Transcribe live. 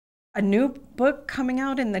A new book coming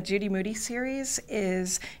out in the Judy Moody series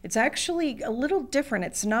it's actually a little different.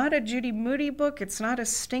 It's not a Judy Moody book, it's not a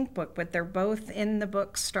Stink book, but they're both in the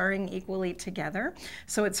book starring equally together.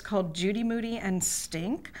 So it's called Judy Moody and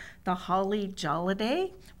Stink, the Holly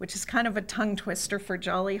Jolliday, which is kind of a tongue twister for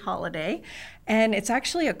Jolly Holiday. And it's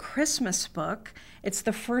actually a Christmas book. It's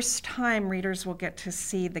the first time readers will get to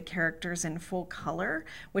see the characters in full color,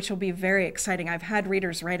 which will be very exciting. I've had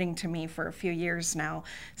readers writing to me for a few years now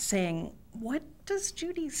saying, what does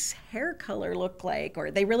Judy's hair color look like?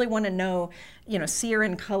 Or they really want to know, see her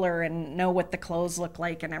in color and know what the clothes look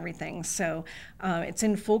like and everything. So it's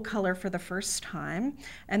in full color for the first time.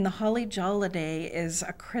 And the Holly Jolliday is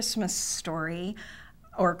a Christmas story,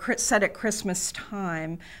 or set at Christmas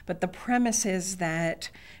time, but the premise is that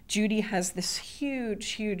Judy has this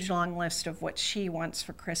huge long list of what she wants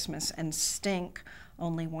for Christmas, and Stink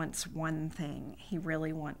only wants one thing. He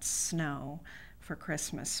really wants snow for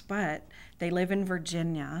Christmas, but they live in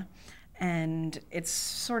Virginia, and it's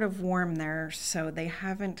sort of warm there, so they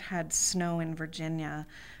haven't had snow in Virginia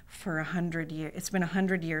for 100 years. It's been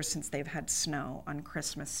 100 years since they've had snow on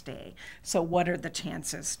Christmas Day. So what are the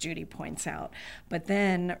chances, Judy points out. But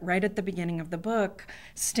then right at the beginning of the book,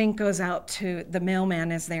 Stink goes out to, the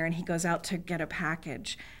mailman is there, and he goes out to get a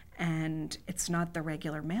package, and it's not the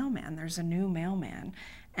regular mailman. There's a new mailman.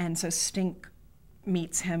 And so Stink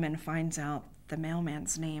meets him and finds out the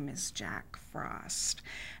mailman's name is Jack Frost.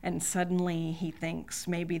 And suddenly he thinks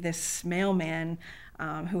maybe this mailman,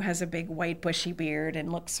 who has a big white bushy beard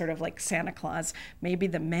and looks sort of like Santa Claus, maybe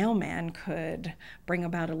the mailman could bring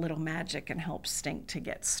about a little magic and help Stink to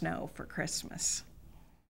get snow for Christmas.